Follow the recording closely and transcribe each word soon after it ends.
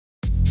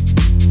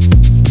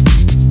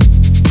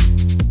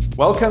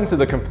Welcome to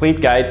the complete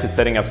guide to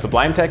setting up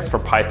Sublime Text for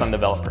Python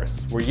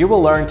developers, where you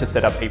will learn to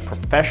set up a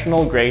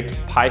professional-grade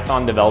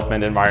Python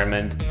development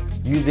environment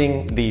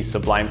using the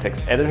Sublime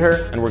Text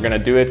editor, and we're going to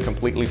do it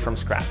completely from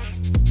scratch.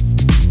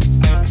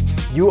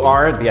 You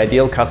are the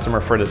ideal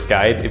customer for this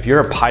guide if you're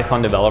a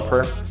Python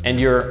developer and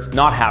you're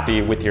not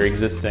happy with your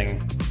existing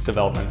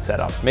development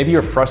setup. Maybe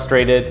you're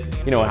frustrated,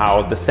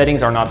 how the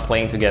settings are not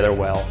playing together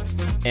well.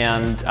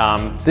 And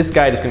this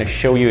guide is going to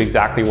show you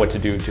exactly what to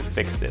do to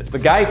fix this. The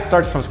guide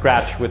starts from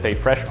scratch with a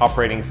fresh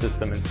operating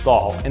system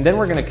install, and then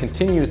we're going to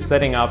continue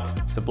setting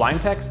up Sublime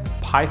Text,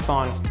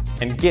 Python,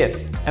 and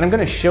Git. And I'm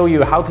going to show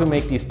you how to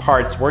make these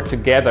parts work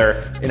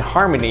together in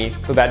harmony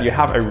so that you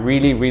have a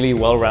really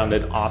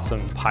well-rounded,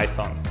 awesome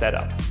Python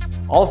setup.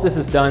 All of this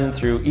is done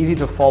through easy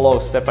to follow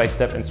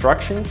step-by-step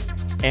instructions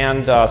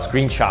and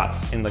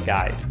screenshots in the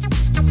guide.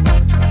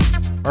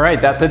 All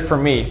right, that's it for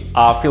me.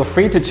 Feel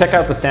free to check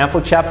out the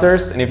sample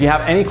chapters, and if you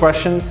have any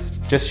questions,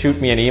 just shoot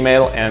me an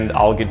email and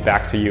I'll get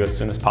back to you as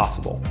soon as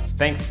possible.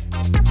 Thanks.